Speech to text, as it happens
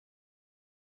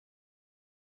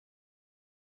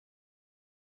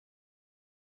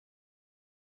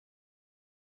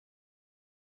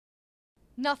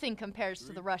Nothing compares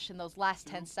to the rush in those last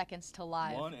 10 seconds to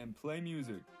live. One and play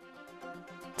music.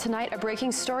 Tonight, a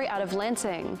breaking story out of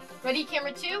Lansing. Ready,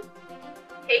 camera 2?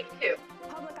 Take 2.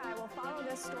 Public Eye will follow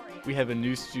this story. We have a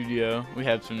new studio, we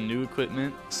have some new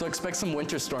equipment. So expect some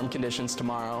winter storm conditions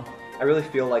tomorrow. I really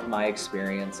feel like my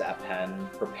experience at Penn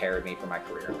prepared me for my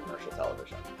career in commercial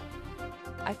television.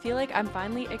 I feel like I'm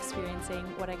finally experiencing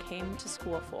what I came to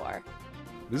school for.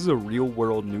 This is a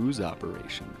real-world news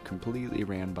operation, completely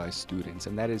ran by students,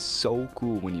 and that is so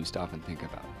cool when you stop and think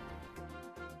about it.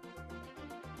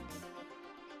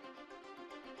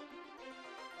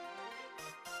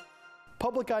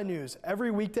 Public Eye News every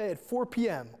weekday at 4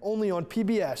 p.m. only on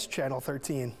PBS Channel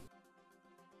 13.